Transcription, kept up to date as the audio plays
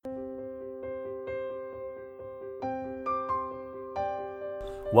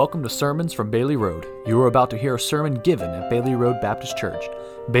Welcome to Sermons from Bailey Road. You are about to hear a sermon given at Bailey Road Baptist Church.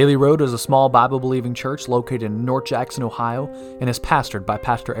 Bailey Road is a small Bible-believing church located in North Jackson, Ohio, and is pastored by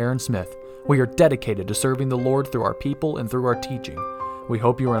Pastor Aaron Smith. We are dedicated to serving the Lord through our people and through our teaching. We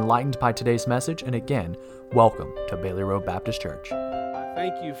hope you are enlightened by today's message, and again, welcome to Bailey Road Baptist Church. I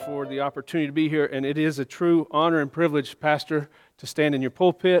thank you for the opportunity to be here, and it is a true honor and privilege, Pastor, to stand in your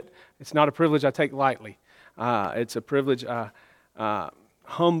pulpit. It's not a privilege I take lightly. It's a privilege I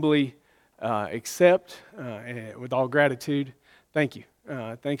humbly accept with all gratitude. Thank you.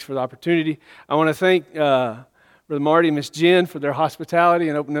 Thanks for the opportunity. I want to thank Brother Marty and Miss Jen for their hospitality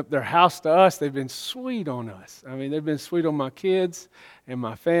and opening up their house to us. They've been sweet on us. I mean, they've been sweet on my kids and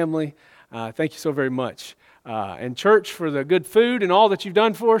my family. Thank you so very much. And church, for the good food and all that you've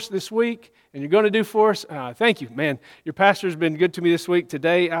done for us this week and you're going to do for us. Thank you. Man, your pastor's been good to me this week.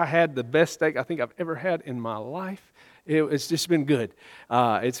 Today I had the best steak I think I've ever had in my life. It's just been good.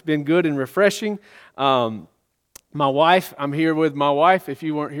 It's been good and refreshing. My wife, I'm here with my wife. If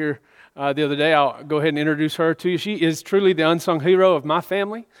you weren't here the other day, I'll go ahead and introduce her to you. She is truly the unsung hero of my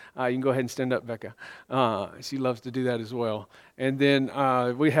family. You can go ahead and stand up, Becca. She loves to do that as well. And then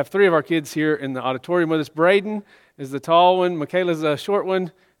we have three of our kids here in the auditorium with us. Braden is the tall one, Michaela's the short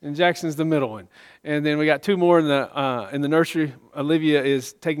one, and Jackson's the middle one. And then we got two more in the nursery. Olivia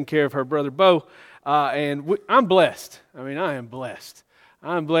is taking care of her brother, Bo. I'm blessed. I mean, I am blessed.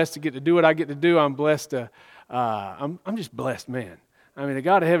 I'm blessed to get to do what I get to do. I'm blessed to, I'm just blessed, man. I mean, the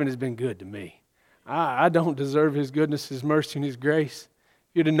God of heaven has been good to me. I don't deserve His goodness, His mercy, and His grace.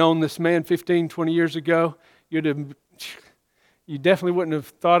 If you'd have known this man 15, 20 years ago, you definitely wouldn't have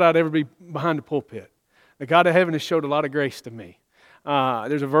thought I'd ever be behind the pulpit. The God of heaven has showed a lot of grace to me.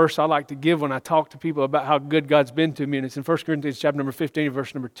 There's a verse I like to give when I talk to people about how good God's been to me, and it's in 1 Corinthians chapter number 15,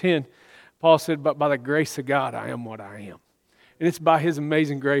 verse number 10. Paul said, "But by the grace of God, I am what I am." And it's by His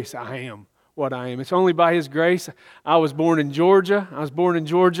amazing grace I am what I am. It's only by His grace. I was born in Georgia.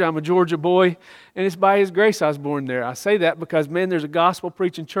 I'm a Georgia boy. And it's by His grace I was born there. I say that because, man, there's a gospel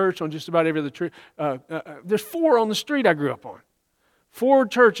preaching church on just about every other there's 4 on the street I grew up on. 4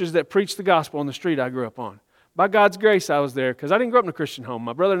 churches that preach the gospel on the street I grew up on. By God's grace, I was there because I didn't grow up in a Christian home.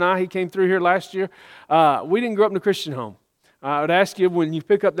 My brother and I, he came through here last year. We didn't grow up in a Christian home. I would ask you, when you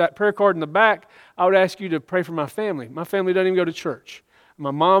pick up that prayer card in the back, I would ask you to pray for my family. My family doesn't even go to church. My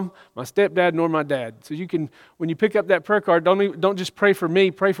mom, my stepdad, nor my dad. So you can, when you pick up that prayer card, don't just pray for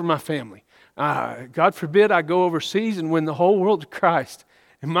me, pray for my family. God forbid I go overseas and win the whole world to Christ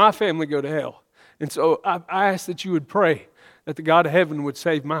and my family go to hell. And so I ask that you would pray that the God of heaven would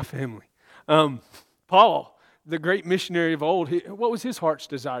save my family. Paul, the great missionary of old, what was his heart's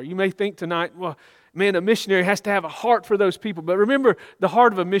desire? You may think tonight, well, man, a missionary has to have a heart for those people. But remember the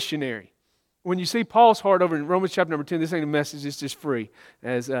heart of a missionary. When you see Paul's heart over in Romans chapter number 10, this ain't a message, it's just free.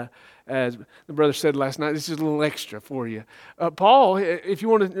 As the brother said last night, this is a little extra for you. Paul, if you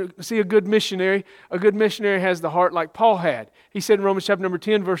want to see a good missionary has the heart like Paul had. He said in Romans chapter number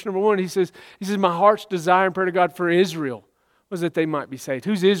 10, verse number 1, he says, my heart's desire and prayer to God for Israel was that they might be saved.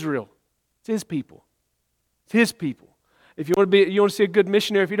 Who's Israel? It's His people. It's His people. If you want to see a good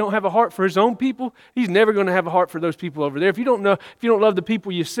missionary, if you don't have a heart for his own people, he's never going to have a heart for those people over there. If you don't love the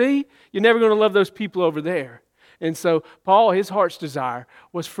people you see, you're never going to love those people over there. And so Paul, his heart's desire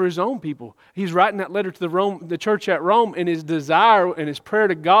was for his own people. He's writing that letter to the church at Rome, and his desire and his prayer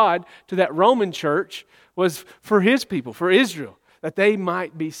to God to that Roman church was for his people, for Israel, that they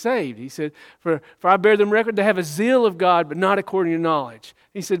might be saved. He said, for I bear them record to have a zeal of God, but not according to knowledge.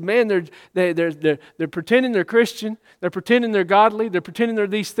 He said, man, they're pretending they're Christian, they're pretending they're godly, they're pretending they're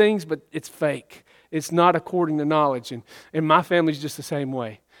these things, but it's fake. It's not according to knowledge. And my family's just the same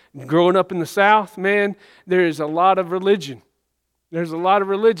way. Growing up in the South, man, there is a lot of religion. There's a lot of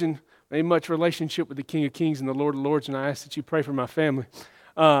religion, ain't much relationship with the King of Kings and the Lord of Lords, and I ask that you pray for my family.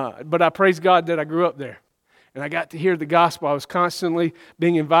 But I praise God that I grew up there. And I got to hear the gospel. I was constantly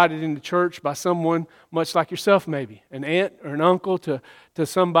being invited into church by someone much like yourself maybe, an aunt or an uncle to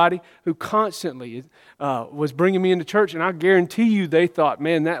somebody who constantly was bringing me into church. And I guarantee you they thought,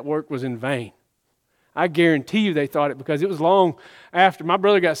 man, that work was in vain. I guarantee you they thought it because it was long after. My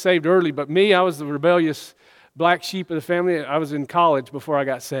brother got saved early, but me, I was the rebellious black sheep of the family. I was in college before I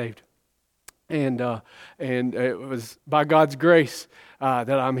got saved. And it was by God's grace that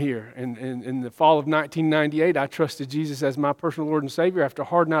I'm here. And in the fall of 1998, I trusted Jesus as my personal Lord and Savior after a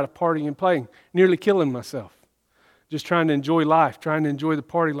hard night of partying and playing, nearly killing myself. Just trying to enjoy life, trying to enjoy the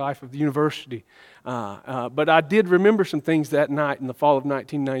party life of the university. But I did remember some things that night in the fall of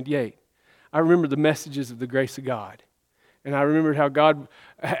 1998. I remember the messages of the grace of God. And I remembered how God,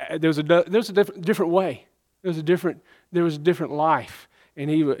 there was a different way. There was a different life. and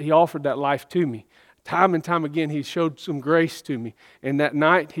he offered that life to me. Time and time again, he showed some grace to me. And that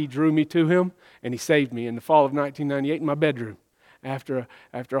night, he drew me to him, and he saved me in the fall of 1998 in my bedroom. After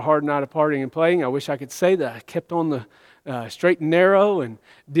a hard night of partying and playing, I wish I could say that I kept on the straight and narrow and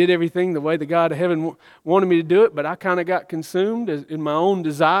did everything the way the God of heaven wanted me to do it, but I kind of got consumed in my own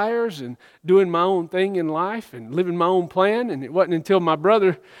desires and doing my own thing in life and living my own plan. And it wasn't until my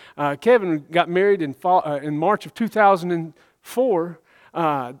brother Kevin got married in March of 2004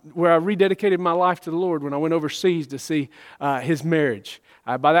 where I rededicated my life to the Lord when I went overseas to see his marriage.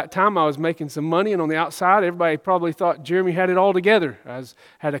 By that time, I was making some money, and on the outside, everybody probably thought Jeremy had it all together.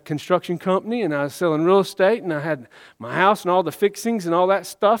 Had a construction company, and I was selling real estate, and I had my house and all the fixings and all that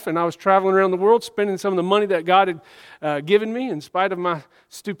stuff, and I was traveling around the world spending some of the money that God had given me in spite of my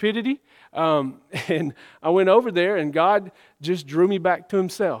stupidity. And I went over there, and God just drew me back to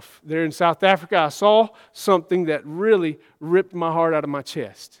himself. There in South Africa, I saw something that really ripped my heart out of my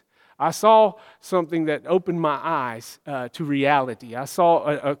chest. I saw something that opened my eyes to reality. I saw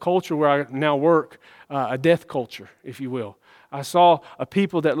a culture where I now work, a death culture, if you will. I saw a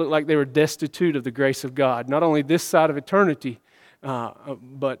people that looked like they were destitute of the grace of God, not only this side of eternity,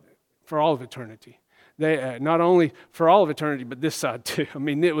 but for all of eternity. They not only for all of eternity, but this side too. I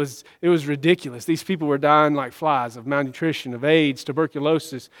mean, it was ridiculous. These people were dying like flies of malnutrition, of AIDS,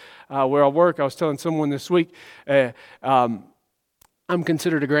 tuberculosis. Where I work, I was telling someone this week, I'm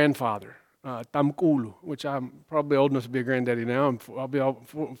considered a grandfather, Tamkulu, which I'm probably old enough to be a granddaddy now. I'll be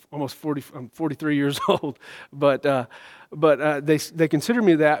almost 40. I'm 43 years old, but they consider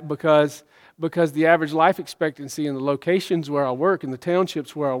me that because the average life expectancy in the locations where I work, in the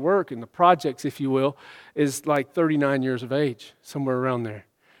townships where I work, in the projects, if you will, is like 39 years of age, somewhere around there.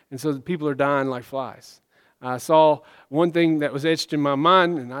 And so the people are dying like flies. I saw one thing that was etched in my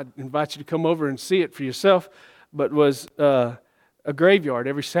mind, and I'd invite you to come over and see it for yourself, but was a graveyard.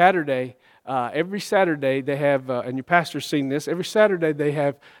 Every Saturday they have, and your pastor's seen this, every Saturday they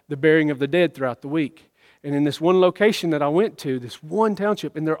have the burying of the dead throughout the week. And in this one location that I went to, this one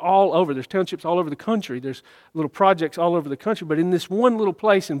township, and they're all over. There's townships all over the country. There's little projects all over the country. But in this one little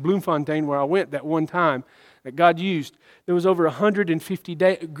place in Bloemfontein where I went that one time that God used, there was over 150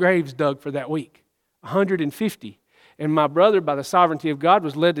 graves dug for that week. 150. And my brother, by the sovereignty of God,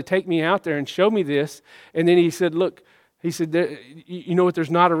 was led to take me out there and show me this. And then he said, look, he said, you know what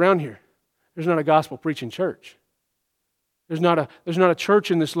there's not around here? There's not a gospel preaching church. There's not a church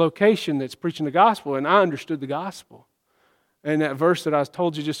in this location that's preaching the gospel, and I understood the gospel. And that verse that I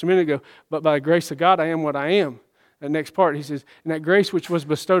told you just a minute ago, but by the grace of God I am what I am. That next part, he says, and that grace which was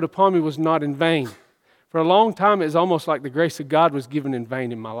bestowed upon me was not in vain. For a long time, it was almost like the grace of God was given in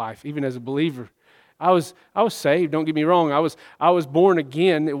vain in my life, even as a believer. I was saved, don't get me wrong. I was born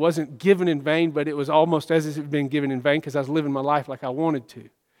again. It wasn't given in vain, but it was almost as if it had been given in vain because I was living my life like I wanted to.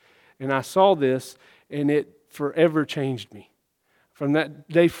 And I saw this, and it forever changed me. From that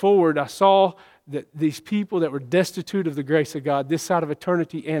day forward, I saw that these people that were destitute of the grace of God, this side of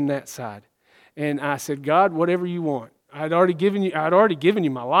eternity and that side. And I said, God, whatever you want. I'd already given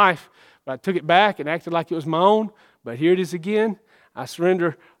you my life, but I took it back and acted like it was my own. But here it is again. I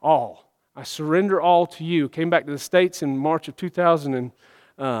surrender all. I surrender all to you. Came back to the States in March of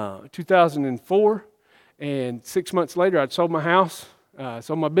 2004, and 6 months later, I'd sold my house,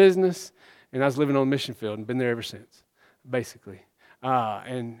 sold my business, and I was living on the mission field and been there ever since, basically.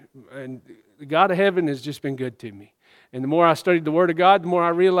 And the God of heaven has just been good to me. And the more I studied the Word of God, the more I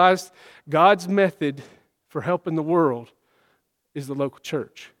realized God's method for helping the world is the local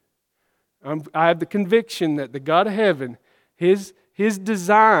church. I have the conviction that the God of heaven, His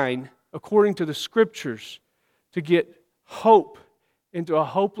design, according to the Scriptures, to get hope into a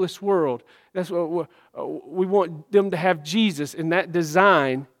hopeless world. That's what we want them to have Jesus, and that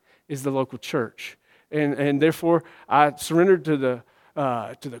design is the local church. And therefore, I surrendered to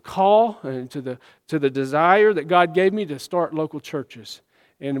the call and to the desire that God gave me to start local churches.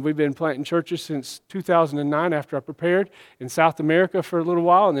 And we've been planting churches since 2009 after I prepared in South America for a little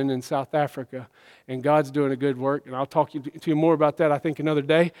while and then in South Africa. And God's doing a good work. And I'll talk to you more about that, I think, another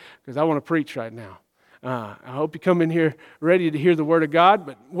day because I want to preach right now. I hope you come in here ready to hear the Word of God.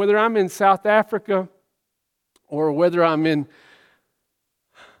 But whether I'm in South Africa or whether I'm in,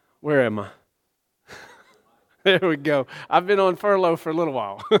 where am I? There we go. I've been on furlough for a little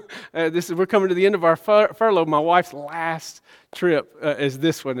while. We're coming to the end of our furlough. My wife's last trip is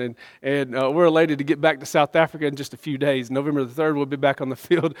this one, and we're elated to get back to South Africa in just a few days. November the 3rd, we'll be back on the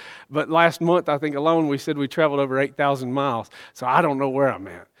field. But last month, I think alone, we said we traveled over 8,000 miles. So I don't know where I'm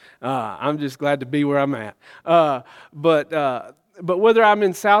at. I'm just glad to be where I'm at. But whether I'm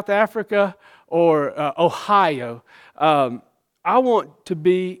in South Africa or Ohio, I want to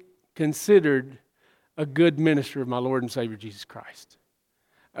be considered a good minister of my Lord and Savior Jesus Christ.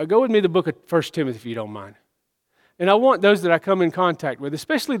 Go with me to the book of 1 Timothy if you don't mind. And I want those that I come in contact with,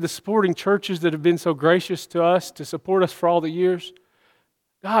 especially the supporting churches that have been so gracious to us to support us for all the years.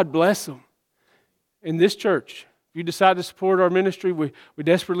 God bless them. In this church, if you decide to support our ministry, we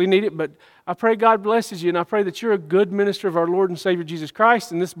desperately need it. But I pray God blesses you, and I pray that you're a good minister of our Lord and Savior Jesus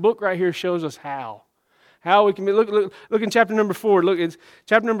Christ. And this book right here shows us how. How we can be. Look in chapter number 4. Look, it's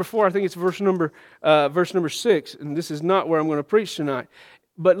chapter number 4. I think it's verse number 6. And this is not where I'm going to preach tonight.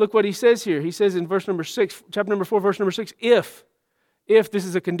 But look what he says here. He says in verse number 6, chapter number 4, verse number 6, if this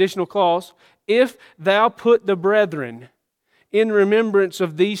is a conditional clause, if thou put the brethren in remembrance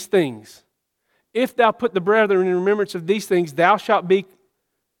of these things, if thou put the brethren in remembrance of these things, thou shalt be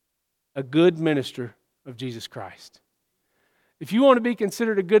a good minister of Jesus Christ. If you want to be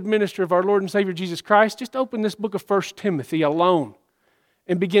considered a good minister of our Lord and Savior Jesus Christ, just open this book of 1 Timothy alone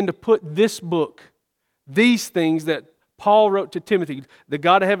and begin to put this book, these things that Paul wrote to Timothy, the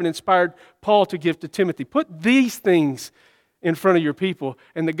God of heaven inspired Paul to give to Timothy. Put these things in front of your people,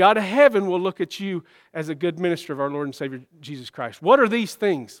 and the God of heaven will look at you as a good minister of our Lord and Savior Jesus Christ. What are these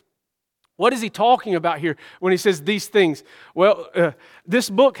things? What is he talking about here when he says these things? Well, this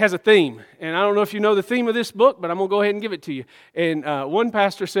book has a theme, and I don't know if you know the theme of this book, but I'm going to go ahead and give it to you. And one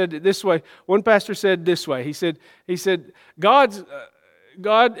pastor said it this way. One pastor said this way. He said, God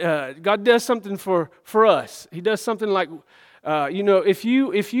does something for us. He does something like, if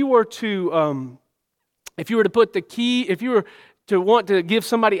you were to put the key, if you were to want to give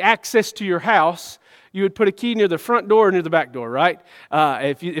somebody access to your house, you would put a key near the front door or near the back door, right?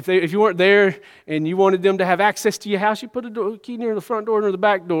 If you weren't there and you wanted them to have access to your house, you put a key near the front door or near the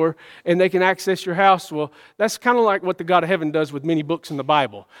back door, and they can access your house. Well, that's kind of like what the God of heaven does with many books in the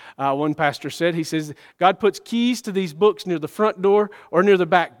Bible. One pastor said, he says, God puts keys to these books near the front door or near the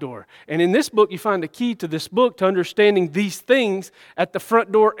back door. And in this book, you find the key to this book to understanding these things at the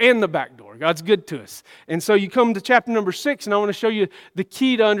front door and the back door. God's good to us. And so you come to chapter number 6, and I want to show you the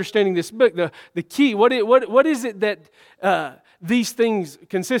key to understanding this book. The key, what is it that these things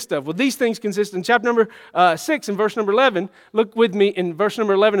consist of? Well, these things consist in chapter number 6 and verse number 11. Look with me in verse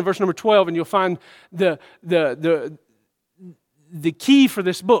number 11 and verse number 12, and you'll find the key for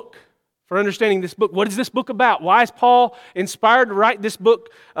this book, for understanding this book. What is this book about? Why is Paul inspired to write this book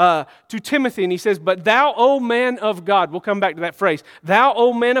to Timothy? And he says, but thou, O man of God, we'll come back to that phrase, thou,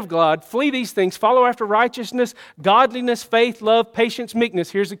 O man of God, flee these things, follow after righteousness, godliness, faith, love, patience, meekness.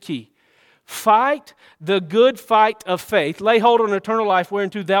 Here's the key. Fight the good fight of faith. Lay hold on eternal life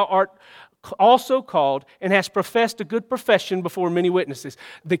whereunto thou art also called and hast professed a good profession before many witnesses.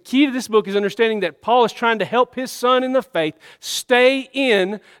 The key to this book is understanding that Paul is trying to help his son in the faith stay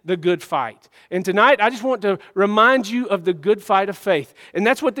in the good fight. And tonight, I just want to remind you of the good fight of faith. And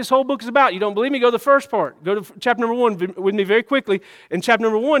that's what this whole book is about. You don't believe me? Go to the first part. Go to chapter number 1 with me very quickly. In chapter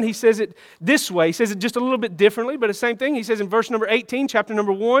number 1, he says it this way. He says it just a little bit differently, but the same thing. He says in verse number 18, chapter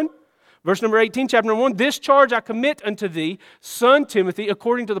number 1, verse number 18, chapter number 1, this charge I commit unto thee, son Timothy,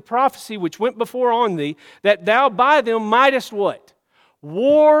 according to the prophecy which went before on thee, that thou by them mightest what?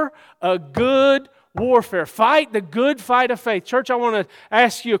 War a good warfare. Fight the good fight of faith. Church, I want to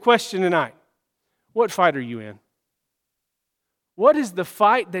ask you a question tonight. What fight are you in? What is the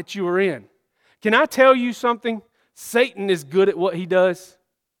fight that you are in? Can I tell you something? Satan is good at what he does.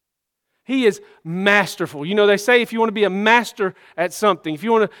 He is masterful. You know, they say if you want to be a master at something, if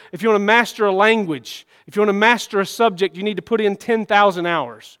you want to master a language, if you want to master a subject, you need to put in 10,000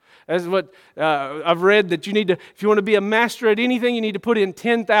 hours. That's what I've read, that you need to, if you want to be a master at anything, you need to put in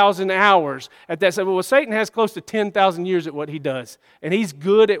 10,000 hours at that. Well, Satan has close to 10,000 years at what he does, and he's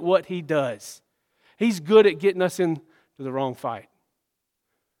good at what he does. He's good at getting us into the wrong fight.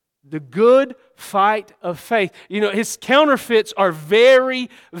 The good fight of faith. You know, his counterfeits are very,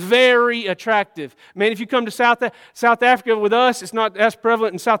 very attractive. Man, if you come to South Africa with us, it's not as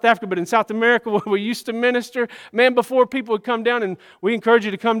prevalent in South Africa, but in South America where we used to minister, man, before people would come down, and we encourage you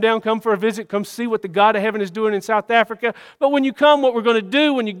to come down, come for a visit, come see what the God of heaven is doing in South Africa. But when you come, what we're going to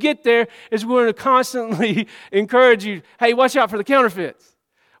do when you get there is we're going to constantly encourage you, hey, watch out for the counterfeits.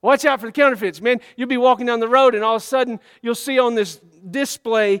 Watch out for the counterfeits. Man, you'll be walking down the road and all of a sudden you'll see on this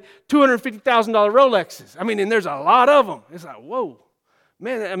display $250,000 Rolexes. I mean, and there's a lot of them. It's like, whoa.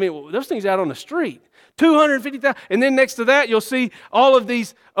 Man, I mean, those things out on the street. $250,000. And then next to that, you'll see all of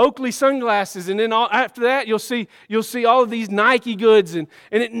these Oakley sunglasses. And then after that, you'll see all of these Nike goods. And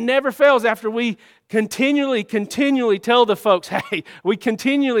it never fails after we continually tell the folks, hey, we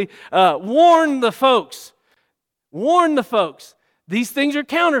continually warn the folks These things are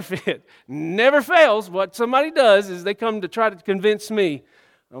counterfeit. Never fails. What somebody does is they come to try to convince me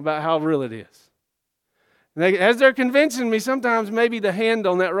about how real it is. As they're convincing me, sometimes maybe the hand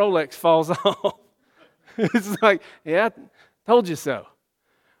on that Rolex falls off. It's like, yeah, I told you so.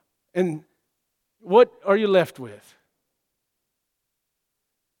 And what are you left with?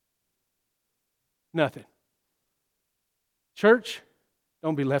 Nothing. Church,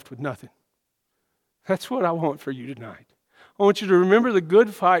 don't be left with nothing. That's what I want for you tonight. I want you to remember the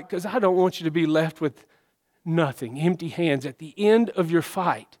good fight, because I don't want you to be left with nothing, empty hands at the end of your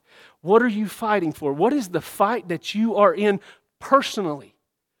fight. What are you fighting for? What is the fight that you are in personally?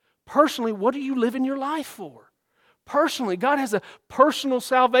 Personally, what are you living your life for? Personally, God has a personal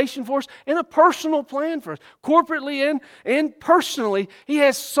salvation for us and a personal plan for us. Corporately and personally, He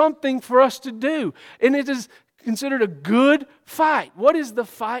has something for us to do. And it is considered a good fight. What is the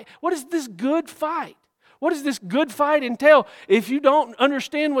fight? What is this good fight? What does this good fight entail? If you don't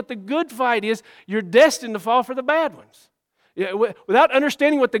understand what the good fight is, you're destined to fall for the bad ones. Without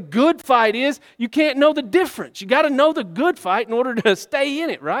understanding what the good fight is, you can't know the difference. You got to know the good fight in order to stay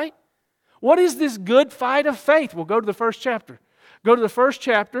in it, right? What is this good fight of faith? We'll go to the first chapter. Go to the first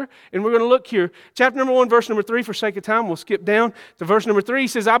chapter, and we're going to look here. Chapter number 1, verse number 3, for sake of time, we'll skip down to verse number 3. He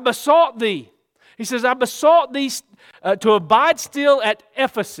says, I besought thee. He says, I besought thee to abide still at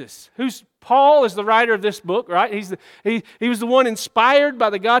Ephesus. Paul is the writer of this book, right? He was the one inspired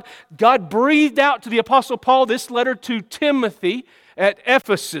by the God. God breathed out to the Apostle Paul this letter to Timothy at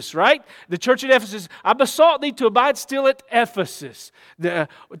Ephesus, right? The church at Ephesus. I besought thee to abide still at Ephesus. To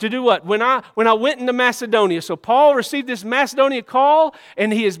do what? When I went into Macedonia. So Paul received this Macedonia call,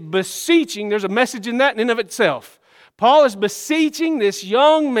 and he is beseeching. There's a message in that in and of itself. Paul is beseeching this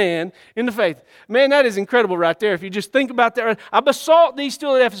young man in the faith. Man, that is incredible right there. If you just think about that. I besought thee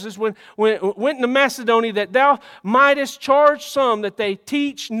still at Ephesus when went into Macedonia, that thou mightest charge some that they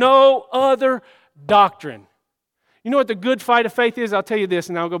teach no other doctrine. You know what the good fight of faith is? I'll tell you this,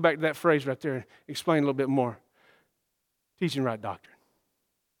 and I'll go back to that phrase right there and explain a little bit more. Teaching right doctrine.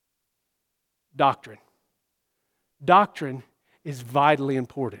 Doctrine. Doctrine is vitally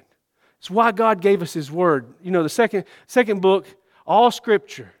important. It's why God gave us His Word. You know, the second book, all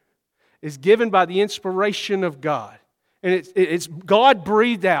Scripture, is given by the inspiration of God. And it's God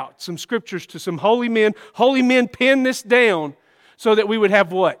breathed out some Scriptures to some holy men. Holy men penned this down so that we would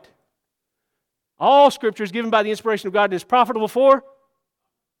have what? All Scripture is given by the inspiration of God and is profitable for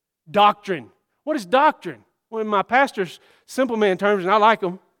doctrine. What is doctrine? Well, in my pastor's simple man terms, and I like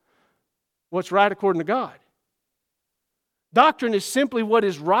them, what's right according to God. Doctrine is simply what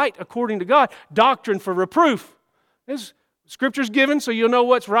is right according to God. Doctrine for reproof. Scripture's given so you'll know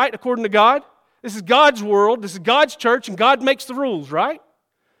what's right according to God. This is God's world. This is God's church, and God makes the rules, right?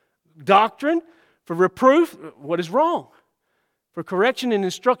 Doctrine for reproof, what is wrong. For correction and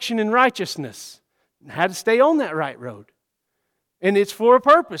instruction in righteousness. And how to stay on that right road. And it's for a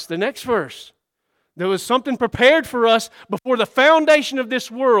purpose. The next verse. There was something prepared for us before the foundation of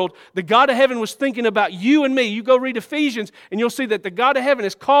this world. The God of heaven was thinking about you and me. You go read Ephesians and you'll see that the God of heaven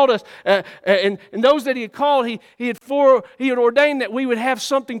has called us. And those that He had called, He had ordained that we would have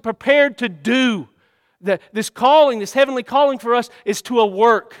something prepared to do. This calling, this heavenly calling for us is to a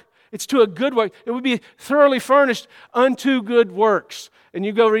work. It's to a good work. It would be thoroughly furnished unto good works. And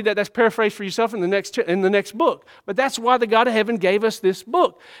you go read that. That's paraphrased for yourself in the next book. But that's why the God of heaven gave us this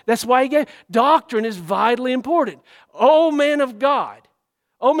book. That's why He gave. Doctrine is vitally important. Oh, man of God.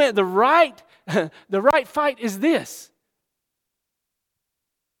 Oh, man, the right fight is this.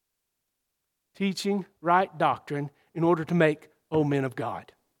 Teaching right doctrine in order to make, oh, men of God.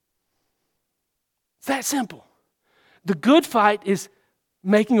 It's that simple. The good fight is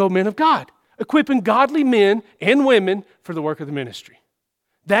making, oh, men of God. Equipping godly men and women for the work of the ministry.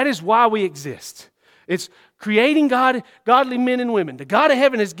 That is why we exist. It's creating godly men and women. The God of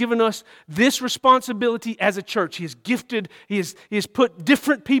heaven has given us this responsibility as a church. He has gifted, He has put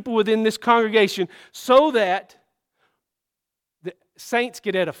different people within this congregation so that the saints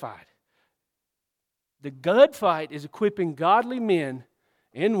get edified. The good fight is equipping godly men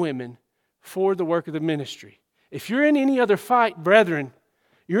and women for the work of the ministry. If you're in any other fight, brethren,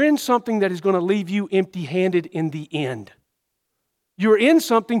 you're in something that is going to leave you empty-handed in the end. You're in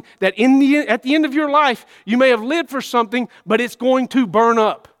something that at the end of your life, you may have lived for something, but it's going to burn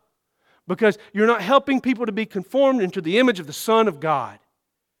up because you're not helping people to be conformed into the image of the Son of God,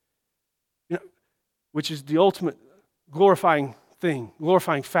 which is the ultimate glorifying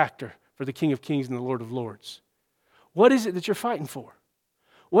factor for the King of Kings and the Lord of Lords. What is it that you're fighting for?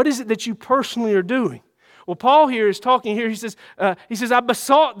 What is it that you personally are doing? Well, Paul here is talking here. He says, I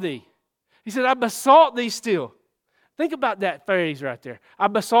besought thee. He said, I besought thee still. Think about that phrase right there. I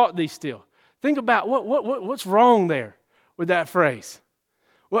besought thee still. Think about what's wrong there with that phrase.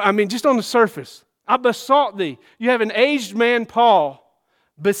 Well, I mean, just on the surface. I besought thee. You have an aged man, Paul,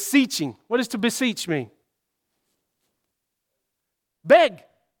 beseeching. What does to beseech mean? Beg.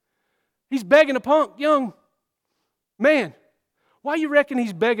 He's begging a punk young man. Why you reckon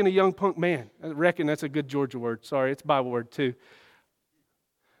he's begging a young punk man? I reckon that's a good Georgia word. Sorry, it's a Bible word too.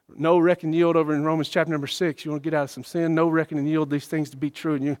 Know, reckon, yield over in Romans chapter number 6. You want to get out of some sin? Know, reckon, and yield these things to be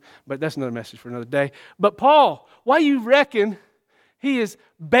true. But that's another message for another day. But Paul, why you reckon he is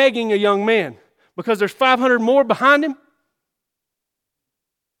begging a young man? Because there's 500 more behind him?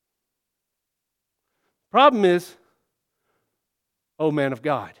 Problem is, oh man of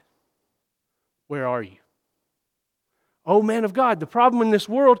God, where are you? Oh man of God, the problem in this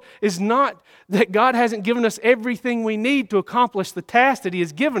world is not that God hasn't given us everything we need to accomplish the task that He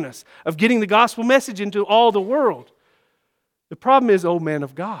has given us of getting the gospel message into all the world. The problem is, oh man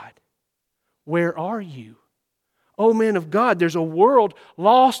of God, where are you? Oh man of God, there's a world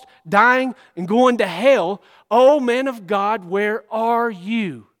lost, dying, and going to hell. Oh man of God, where are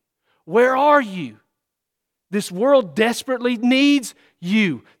you? Where are you? This world desperately needs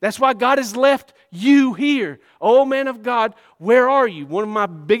you. That's why God has left you here. Oh man of God, where are you? One of my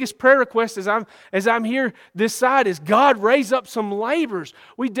biggest prayer requests as I'm here this side is God raise up some laborers.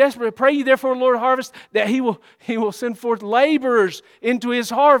 We desperately pray you therefore, Lord Harvest, that He will send forth laborers into His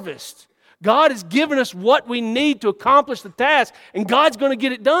harvest. God has given us what we need to accomplish the task, and God's going to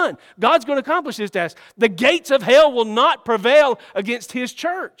get it done. God's going to accomplish His task. The gates of hell will not prevail against His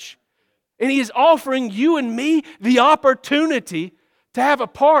church. And He is offering you and me the opportunity to have a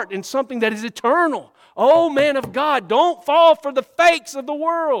part in something that is eternal. Oh, man of God, don't fall for the fakes of the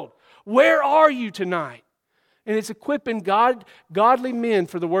world. Where are you tonight? And it's equipping godly men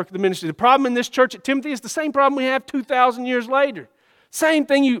for the work of the ministry. The problem in this church at Timothy is the same problem we have 2,000 years later. Same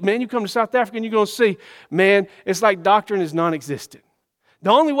thing, you come to South Africa and you're going to see, man, it's like doctrine is non-existent. The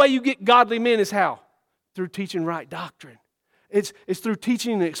only way you get godly men is how? Through teaching right doctrine. It's through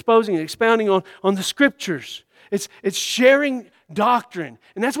teaching and exposing and expounding on the Scriptures. It's sharing doctrine.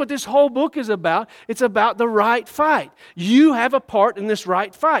 And that's what this whole book is about. It's about the right fight. You have a part in this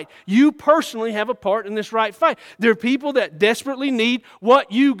right fight. You personally have a part in this right fight. There are people that desperately need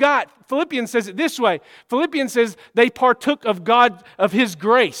what you got. Philippians says it this way. Philippians says they partook of God, of His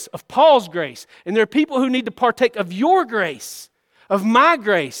grace, of Paul's grace. And there are people who need to partake of your grace, of my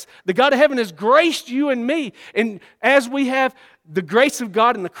grace. The God of heaven has graced you and me. And as we have the grace of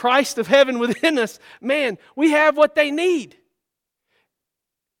God and the Christ of heaven within us, man, we have what they need.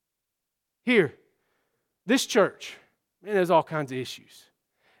 Here, this church, man, there's all kinds of issues.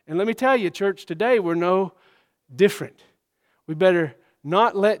 And let me tell you, church, today we're no different. We better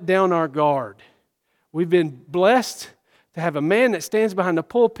not let down our guard. We've been blessed to have a man that stands behind the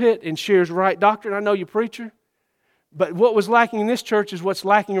pulpit and shares right doctrine. I know you, preacher. But what was lacking in this church is what's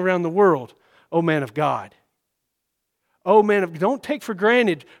lacking around the world. Oh, man of God. Oh, man of God. Don't take for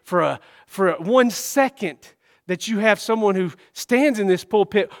granted for 1 second that you have someone who stands in this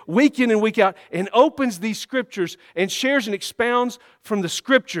pulpit week in and week out and opens these Scriptures and shares and expounds from the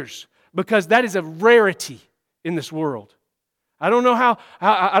Scriptures, because that is a rarity in this world. I don't know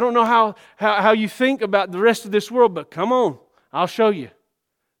how you think about the rest of this world, but come on, I'll show you.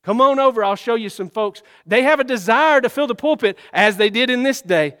 Come on over, I'll show you some folks. They have a desire to fill the pulpit as they did in this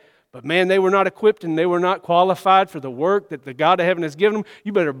day. But man, they were not equipped and they were not qualified for the work that the God of heaven has given them.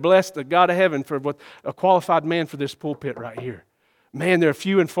 You better bless the God of heaven for what a qualified man for this pulpit right here. Man, they're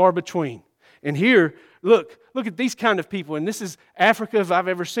few and far between. And here, look at these kind of people. And this is Africa if I've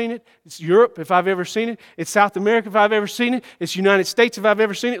ever seen it. It's Europe if I've ever seen it. It's South America if I've ever seen it. It's United States if I've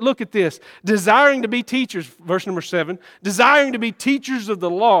ever seen it. Look at this. Desiring to be teachers, verse number 7. Desiring to be teachers of the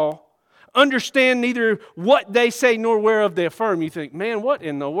law, understand neither what they say nor whereof they affirm. You think, man, what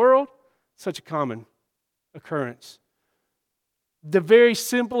in the world? Such a common occurrence. The very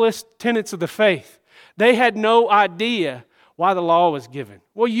simplest tenets of the faith. They had no idea why the law was given.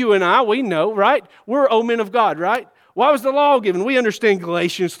 Well, you and I, we know, right? We're men of God, right? Why was the law given? We understand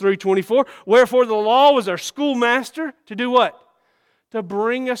Galatians 3:24. Wherefore the law was our schoolmaster to do what? To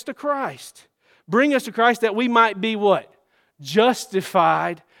bring us to Christ. Bring us to Christ that we might be what?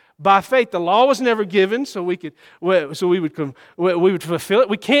 Justified by faith. The law was never given so we would fulfill it.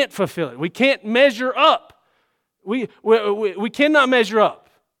 We can't fulfill it. We can't measure up. We cannot measure up.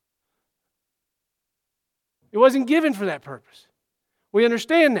 It wasn't given for that purpose. We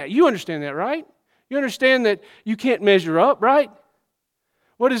understand that. You understand that, right? You understand that you can't measure up, right?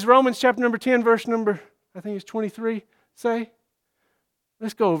 What does Romans chapter number 10, verse number, I think it's 23, say?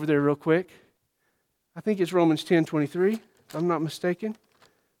 Let's go over there real quick. I think it's Romans 10:23, if I'm not mistaken.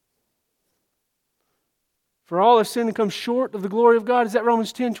 For all have sinned and come short of the glory of God. Is that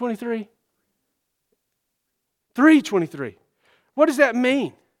Romans 10:23? 3:23. What does that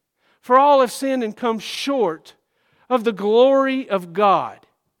mean? For all have sinned and come short of the glory of God.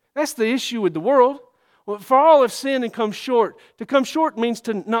 That's the issue with the world. Well, for all have sinned and come short. To come short means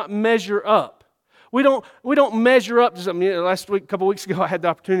to not measure up. We don't measure up to something. Last week, a couple weeks ago, I had the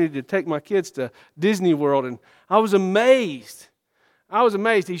opportunity to take my kids to Disney World, and I was amazed.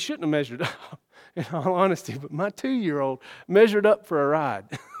 He shouldn't have measured up, in all honesty, but my 2-year-old measured up for a ride.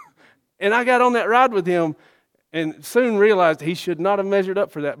 And I got on that ride with him and soon realized he should not have measured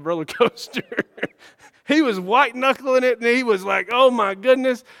up for that roller coaster. He was white-knuckling it, and he was like, oh my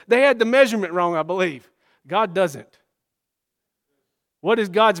goodness. They had the measurement wrong, I believe. God doesn't. What is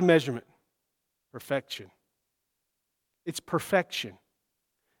God's measurement? Perfection. It's perfection.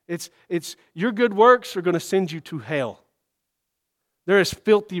 It's your good works are going to send you to hell. They're as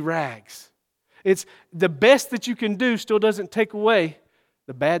filthy rags. It's the best that you can do still doesn't take away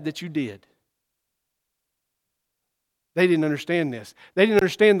the bad that you did. They didn't understand this. They didn't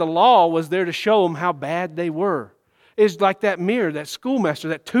understand the law was there to show them how bad they were. It's like that mirror, that schoolmaster,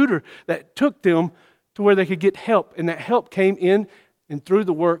 that tutor that took them to where they could get help. And that help came in and through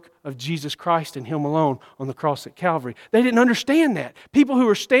the work of Jesus Christ and Him alone on the cross at Calvary. They didn't understand that. People who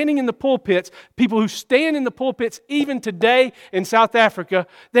are standing in the pulpits, people who stand in the pulpits even today in South Africa,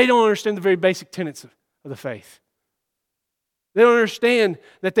 they don't understand the very basic tenets of the faith. They don't understand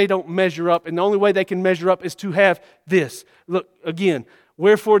that they don't measure up, and the only way they can measure up is to have this. Look, again,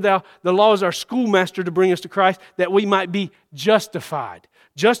 wherefore the law is our schoolmaster to bring us to Christ, that we might be justified.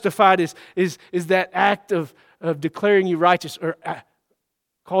 Justified is that act of declaring you righteous, or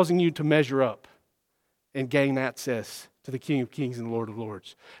causing you to measure up and gain access to the King of Kings and the Lord of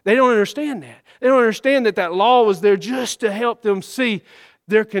Lords. They don't understand that. They don't understand that law was there just to help them see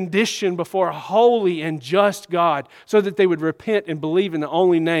their condition before a holy and just God, so that they would repent and believe in the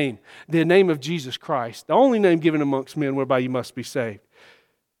only name, the name of Jesus Christ, the only name given amongst men whereby you must be saved.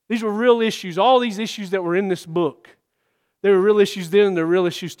 These were real issues. All these issues that were in this book, they were real issues then and they're real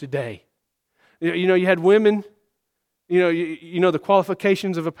issues today. You had women, you know the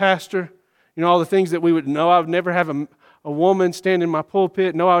qualifications of a pastor, all the things that we would know. I would never have a woman stand in my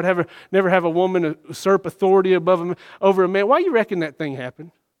pulpit. No, I would never have a woman usurp authority over a man. Why do you reckon that thing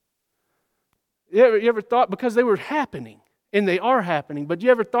happened? You ever thought? Because they were happening, and they are happening, but you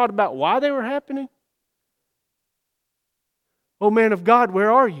ever thought about why they were happening? Oh, man of God,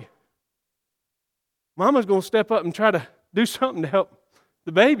 where are you? Mama's going to step up and try to do something to help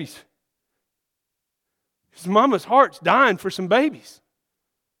the babies. Because Mama's heart's dying for some babies.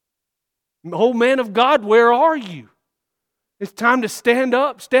 Oh, man of God, where are you? It's time to stand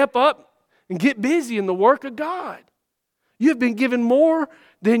up, step up, and get busy in the work of God. You have been given more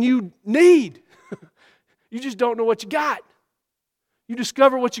than you need. You just don't know what you got. You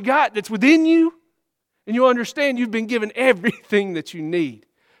discover what you got that's within you, and you understand you've been given everything that you need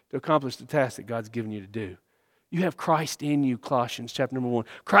to accomplish the task that God's given you to do. You have Christ in you, Colossians chapter number 1.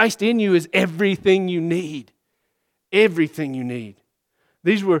 Christ in you is everything you need. Everything you need.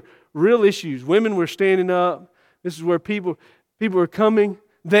 These were real issues. Women were standing up. This is where people are coming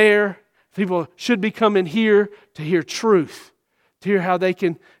there. People should be coming here to hear truth, to hear how they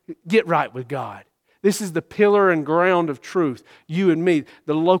can get right with God. This is the pillar and ground of truth, you and me,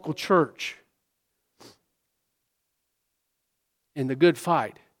 the local church. And the good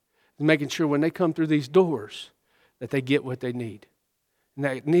fight is making sure when they come through these doors that they get what they need.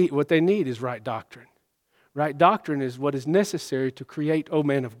 And what they need is right doctrine. Right doctrine is what is necessary to create, oh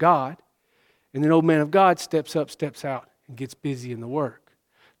man of God. And then old man of God steps up, steps out, and gets busy in the work.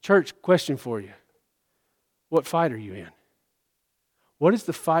 Church, question for you. What fight are you in? What is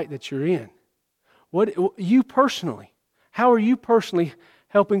the fight that you're in? You personally, how are you personally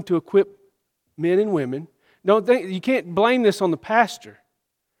helping to equip men and women? You can't blame this on the pastor.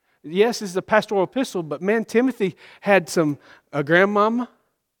 Yes, this is a pastoral epistle, but man, Timothy had a grandmama.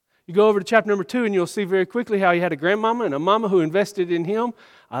 You go over to chapter number 2 and you'll see very quickly how he had a grandmama and a mama who invested in him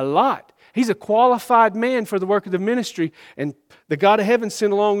a lot. He's a qualified man for the work of the ministry, and the God of heaven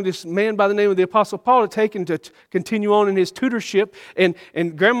sent along this man by the name of the Apostle Paul to take him to continue on in his tutorship, and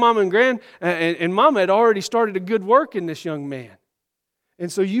grandmama and mama had already started a good work in this young man.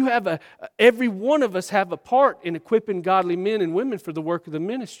 And so you have every one of us have a part in equipping godly men and women for the work of the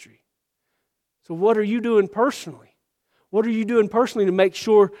ministry. So what are you doing personally? What are you doing personally to make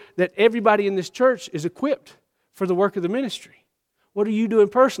sure that everybody in this church is equipped for the work of the ministry? What are you doing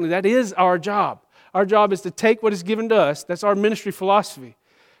personally? That is our job. Our job is to take what is given to us. That's our ministry philosophy.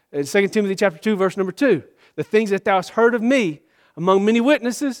 In 2 Timothy chapter 2, verse number 2, the things that thou hast heard of me among many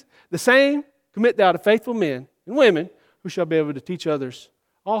witnesses, the same commit thou to faithful men and women who shall be able to teach others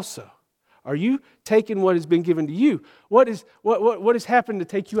also. Are you taking what has been given to you? What has happened to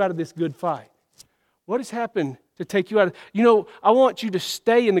take you out of this good fight? What has happened to take you out of... I want you to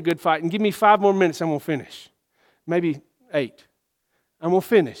stay in the good fight, and give me 5 more minutes, I'm going to finish. Maybe 8. I'm going to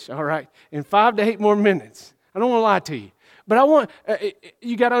finish, all right? In 5 to 8 more minutes. I don't want to lie to you. But I want...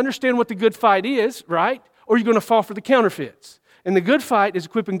 you got to understand what the good fight is, right? Or you're going to fall for the counterfeits. And the good fight is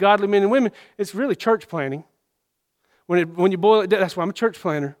equipping godly men and women. It's really church planting. When you boil it down, that's why I'm a church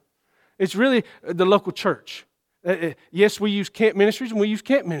planter. It's really the local church. Yes, we use camp ministries, and we use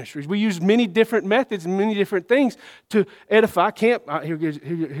camp ministries. We use many different methods and many different things to edify camp. Here goes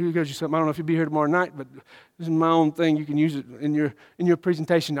you something. I don't know if you'll be here tomorrow night, but this is my own thing. You can use it in your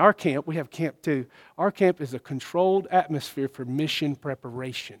presentation. Our camp, we have camp too. Our camp is a controlled atmosphere for mission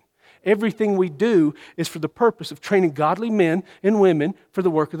preparation. Everything we do is for the purpose of training godly men and women for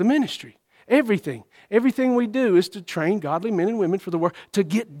the work of the ministry. Everything we do is to train godly men and women for the work, to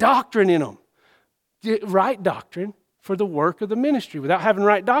get doctrine in them. Get right doctrine for the work of the ministry. Without having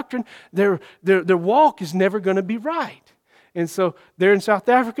right doctrine, their walk is never going to be right. And so there in South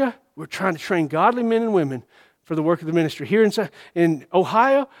Africa, we're trying to train godly men and women for the work of the ministry. Here in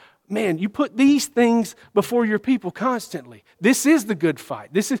Ohio, man, you put these things before your people constantly. This is the good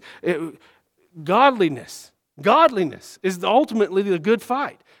fight. This is godliness. Godliness is ultimately the good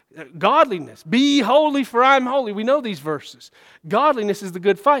fight. Godliness. Be ye holy, for I am holy. We know these verses. Godliness is the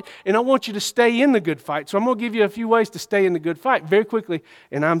good fight, and I want you to stay in the good fight. So I'm going to give you a few ways to stay in the good fight very quickly,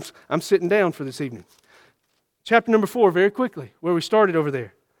 and I'm sitting down for this evening. Chapter number 4, very quickly, where we started over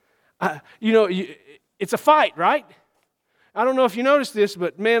there. It's a fight, right? I don't know if you noticed this,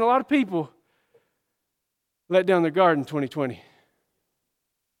 but man, a lot of people let down their guard in 2020.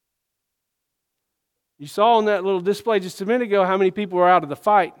 You saw on that little display just a minute ago how many people were out of the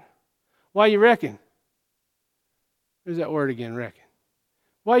fight. Why you reckon? There's that word again, reckon.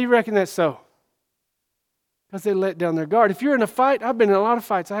 Why you reckon that's so? Because they let down their guard. If you're in a fight, I've been in a lot of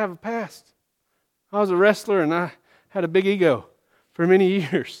fights. I have a past. I was a wrestler and I had a big ego for many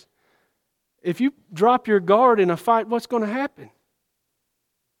years. If you drop your guard in a fight, what's going to happen?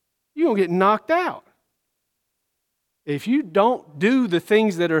 You're going to get knocked out. If you don't do the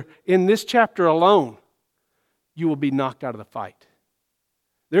things that are in this chapter alone, you will be knocked out of the fight.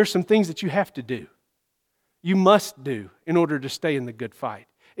 There are some things that you have to do. You must do in order to stay in the good fight.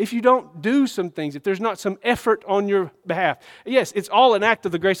 If you don't do some things, if there's not some effort on your behalf, yes, it's all an act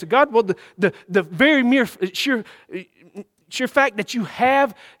of the grace of God. Well, the very mere sheer fact that you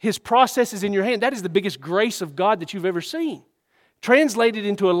have His processes in your hand, that is the biggest grace of God that you've ever seen. Translated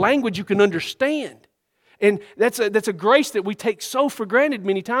into a language you can understand. And that's a grace that we take so for granted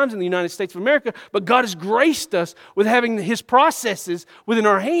many times in the United States of America, but God has graced us with having His processes within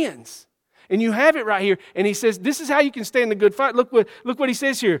our hands. And you have it right here. And He says, this is how you can stay in the good fight. Look what He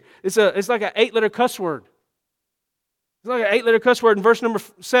says here. It's like an 8-letter cuss word. It's like an 8-letter cuss word in verse number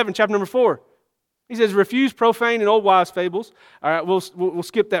 7, chapter number 4. He says, refuse profane and old wives' fables. All right, we'll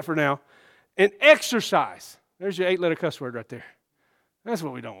skip that for now. And exercise. There's your 8-letter cuss word right there. That's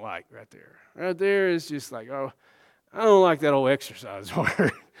what we don't like right there. Right there is just like, oh, I don't like that old exercise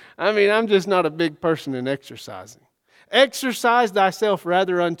word. I mean, I'm just not a big person in exercising. Exercise thyself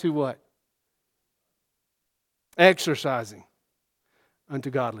rather unto what? Exercising unto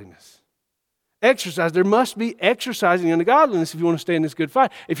godliness. Exercise. There must be exercising unto godliness if you want to stay in this good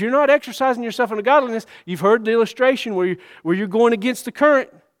fight. If you're not exercising yourself unto godliness, you've heard the illustration where you're going against the current.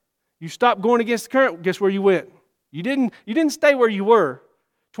 You stop going against the current, guess where you went? You didn't stay where you were.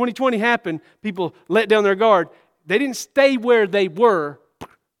 2020 happened. People let down their guard. They didn't stay where they were.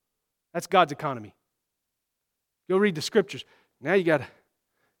 That's God's economy. Go read the scriptures. Now you got to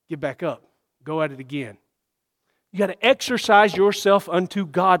get back up. Go at it again. You got to exercise yourself unto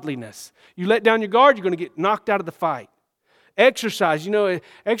godliness. You let down your guard, you're going to get knocked out of the fight. Exercise.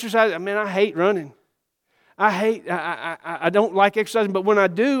 Exercise, man, I hate running. I don't like exercising, but when I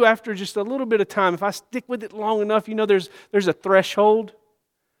do, after just a little bit of time, if I stick with it long enough, there's a threshold.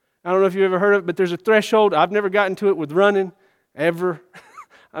 I don't know if you've ever heard of it, but there's a threshold. I've never gotten to it with running, ever.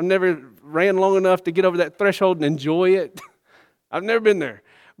 I've never ran long enough to get over that threshold and enjoy it. I've never been there.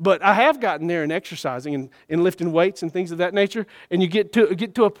 But I have gotten there in exercising and in lifting weights and things of that nature, and you get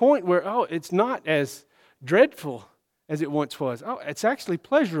to a point where, it's not as dreadful as it once was. It's actually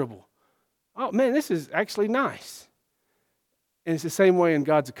pleasurable. Oh, man, this is actually nice. And it's the same way in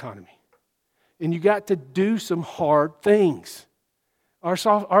God's economy. And you got to do some hard things. Our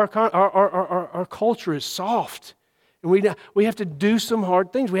culture is soft. And we have to do some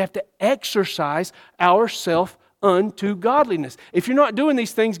hard things. We have to exercise ourselves unto godliness. If you're not doing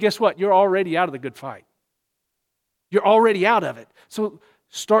these things, guess what? You're already out of the good fight. You're already out of it. So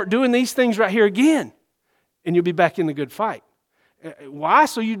start doing these things right here again, and you'll be back in the good fight. Why?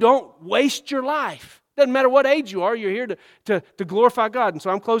 So you don't waste your life. Doesn't matter what age you are, you're here to glorify God. And so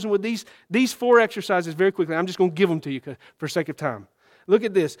I'm closing with these 4 exercises very quickly. I'm just going to give them to you for sake of time. Look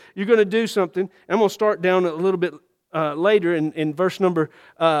at this. You're going to do something. I'm going to start down a little bit later in verse number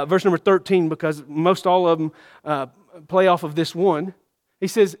 13, because most all of them play off of this one. He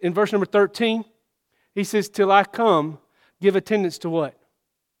says in verse number 13, he says, till I come, give attendance to what?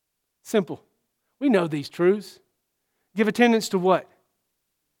 Simple. We know these truths. Give attendance to what?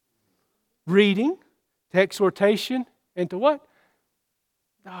 Reading, to exhortation, and to what?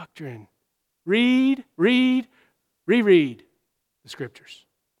 Doctrine. Read, reread the Scriptures.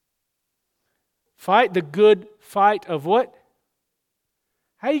 Fight the good fight of what?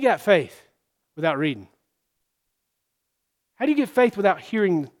 How you got faith without reading? How do you get faith without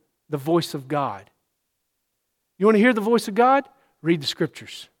hearing the voice of God? You want to hear the voice of God? Read the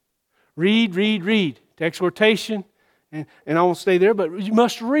Scriptures. Read to exhortation. And I won't stay there, but you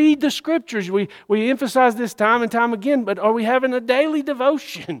must read the Scriptures. We emphasize this time and time again, but are we having a daily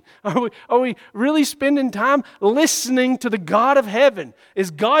devotion? Are we really spending time listening to the God of heaven?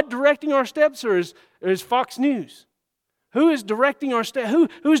 Is God directing our steps, or is Fox News? Who is directing our steps?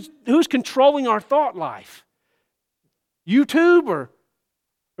 Who's controlling our thought life? YouTube or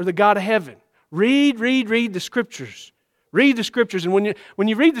the God of heaven? Read the Scriptures. Read the Scriptures, and when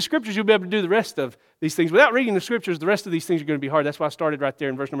you read the Scriptures, you'll be able to do the rest of these things. Without reading the Scriptures, the rest of these things are going to be hard. That's why I started right there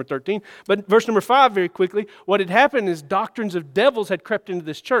in verse number 13. But verse number 5, very quickly, what had happened is doctrines of devils had crept into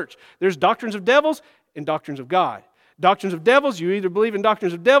this church. There's doctrines of devils and doctrines of God. Doctrines of devils, you either believe in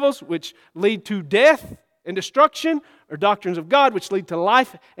doctrines of devils, which lead to death and destruction, or doctrines of God, which lead to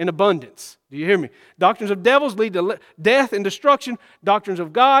life and abundance. Do you hear me? Doctrines of devils lead to death and destruction. Doctrines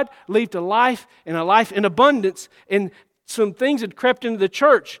of God lead to life and a life in abundance. And some things had crept into the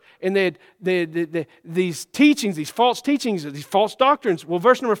church, and they had these teachings, these false teachings, these false doctrines. Well,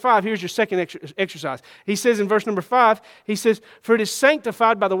 verse number 5, here's your second exercise. He says in verse number 5, he says, for it is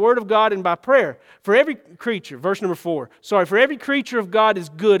sanctified by the word of God and by prayer. For every creature, verse number 4, for every creature of God is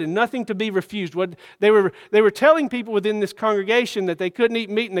good and nothing to be refused. What they were telling people within this congregation that they couldn't eat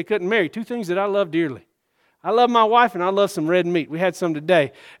meat and they couldn't marry. 2 things that I love dearly. I love my wife, and I love some red meat. We had some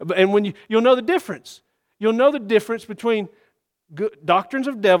today. And when you'll know the difference. You'll know the difference between doctrines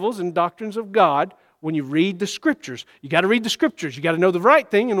of devils and doctrines of God when you read the Scriptures. You got to read the Scriptures. You got to know the right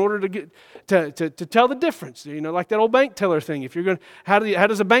thing in order to get to tell the difference. You know, like that old bank teller thing. If you're going, how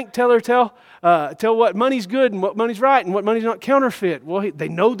does a bank teller tell what money's good and what money's right and what money's not counterfeit? Well, they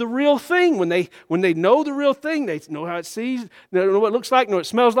know the real thing. When they know the real thing, they know how it sees, they know what it looks like, know what it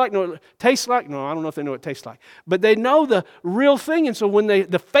smells like, know what it tastes like. No, I don't know if they know what it tastes like, but they know the real thing. And so when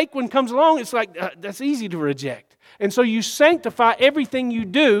the fake one comes along, it's like that's easy to reject. And so you sanctify everything you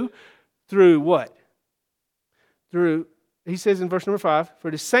do through what? He says in verse number 5, for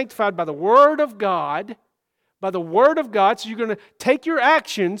it is sanctified by the Word of God, by the Word of God. So you're going to take your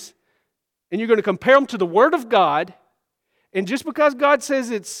actions and you're going to compare them to the Word of God. And just because God says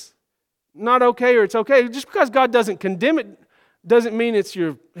it's not okay or it's okay, just because God doesn't condemn it, doesn't mean it's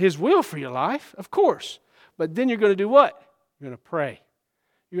His will for your life, of course. But then you're going to do what? You're going to pray.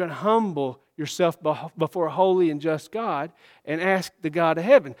 You're going to humble yourself before a holy and just God and ask the God of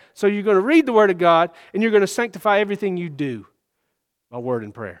heaven. So you're going to read the Word of God and you're going to sanctify everything you do by word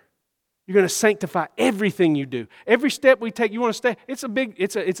and prayer. You're going to sanctify everything you do. Every step we take, you want to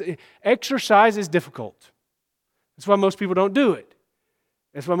stay. Exercise is difficult. That's why most people don't do it.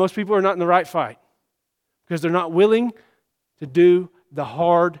 That's why most people are not in the right fight. Because they're not willing to do the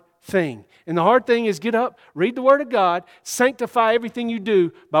hard thing. And the hard thing is get up, read the Word of God, sanctify everything you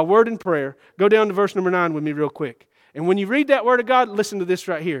do by word and prayer. Go down to verse number 9 with me real quick. And when you read that Word of God, listen to this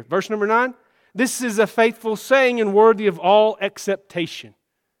right here. Verse number 9, this is a faithful saying and worthy of all acceptation.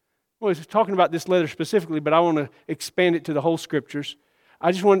 Well, he's talking about this letter specifically, but I want to expand it to the whole Scriptures.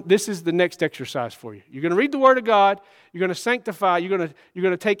 This is the next exercise for you. You're going to read the Word of God, you're going to sanctify, you're going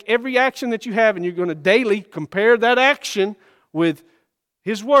to take every action that you have and you're going to daily compare that action with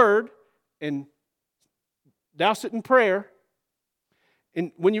His Word and douse it in prayer.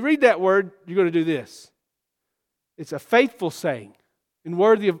 And when you read that word, you're going to do this. It's a faithful saying and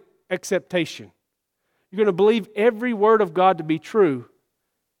worthy of acceptation. You're going to believe every word of God to be true,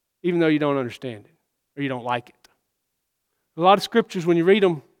 even though you don't understand it or you don't like it. A lot of scriptures, when you read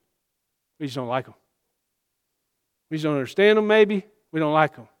them, we just don't like them. We just don't understand them, maybe. We don't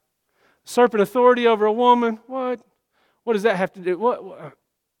like them. Serpent authority over a woman, what? What does that have to do?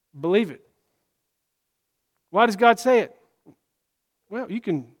 Believe it. Why does God say it? Well, you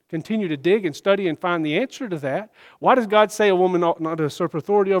can continue to dig and study and find the answer to that. Why does God say a woman ought not to usurp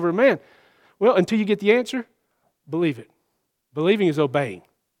authority over a man? Well, until you get the answer, believe it. Believing is obeying.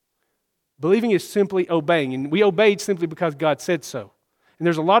 Believing is simply obeying. And we obeyed simply because God said so. And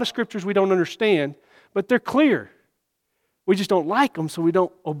there's a lot of scriptures we don't understand, but they're clear. We just don't like them, so we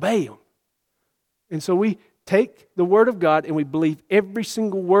don't obey them. And so we take the Word of God and we believe every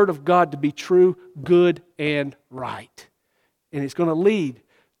single word of God to be true, good, and right. And it's going to lead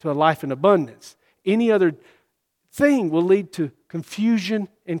to a life in abundance. Any other thing will lead to confusion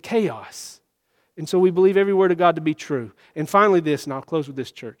and chaos. And so we believe every word of God to be true. And finally this, and I'll close with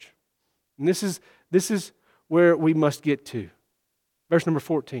this, church. And this is where we must get to. Verse number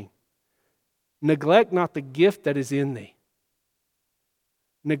 14. Neglect not the gift that is in thee.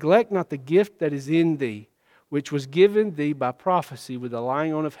 Neglect not the gift that is in thee, which was given thee by prophecy with the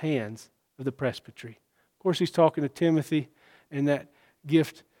laying on of hands of the presbytery. Of course, he's talking to Timothy and that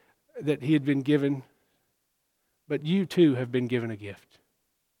gift that he had been given. But you too have been given a gift.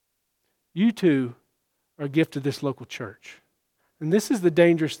 You too are a gift to this local church. And this is the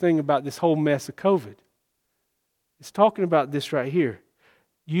dangerous thing about this whole mess of COVID. It's talking about this right here.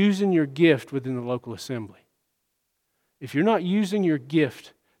 Using your gift within the local assembly. If you're not using your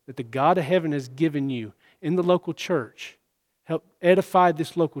gift that the God of heaven has given you in the local church, help edify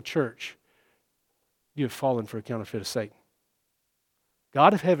this local church, you have fallen for a counterfeit of Satan.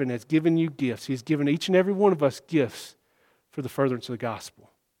 God of heaven has given you gifts. He's given each and every one of us gifts for the furtherance of the gospel.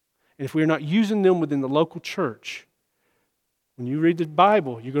 And if we are not using them within the local church, when you read the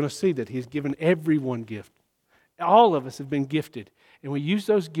Bible, you're going to see that He's given everyone gift. All of us have been gifted, and we use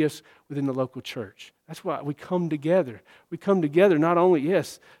those gifts within the local church. That's why we come together. We come together not only,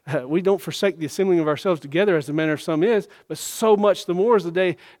 we don't forsake the assembling of ourselves together as the manner of some is, but so much the more as the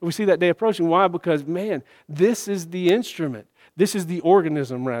day we see that day approaching. Why? Because, man, this is the instrument. This is the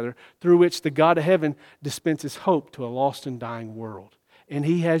organism, rather, through which the God of heaven dispenses hope to a lost and dying world. And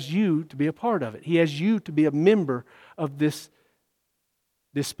He has you to be a part of it. He has you to be a member of this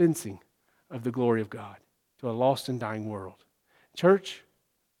dispensing of the glory of God to a lost and dying world. Church,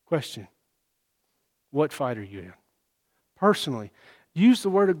 question. What fight are you in? Personally, use the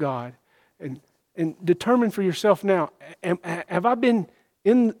Word of God and determine for yourself now, have I been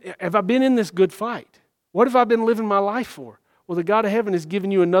in this good fight? What have I been living my life for? Well, the God of heaven has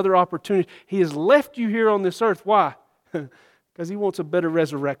given you another opportunity. He has left you here on this earth. Why? Because He wants a better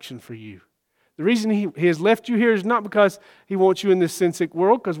resurrection for you. The reason he has left you here is not because He wants you in this sin-sick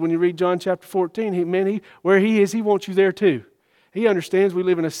world, because when you read John chapter 14, where He is, He wants you there too. He understands we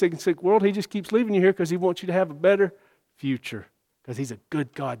live in a sick world. He just keeps leaving you here because He wants you to have a better future, because He's a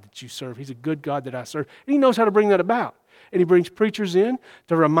good God that you serve. He's a good God that I serve. And He knows how to bring that about. And He brings preachers in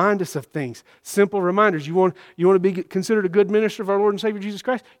to remind us of things. Simple reminders. You want to be considered a good minister of our Lord and Savior Jesus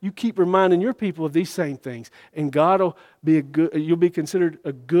Christ? You keep reminding your people of these same things. And you'll be considered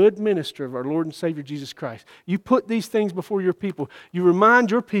a good minister of our Lord and Savior Jesus Christ. You put these things before your people. You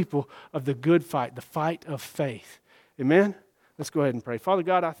remind your people of the good fight, the fight of faith. Amen? Let's go ahead and pray. Father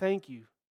God, I thank You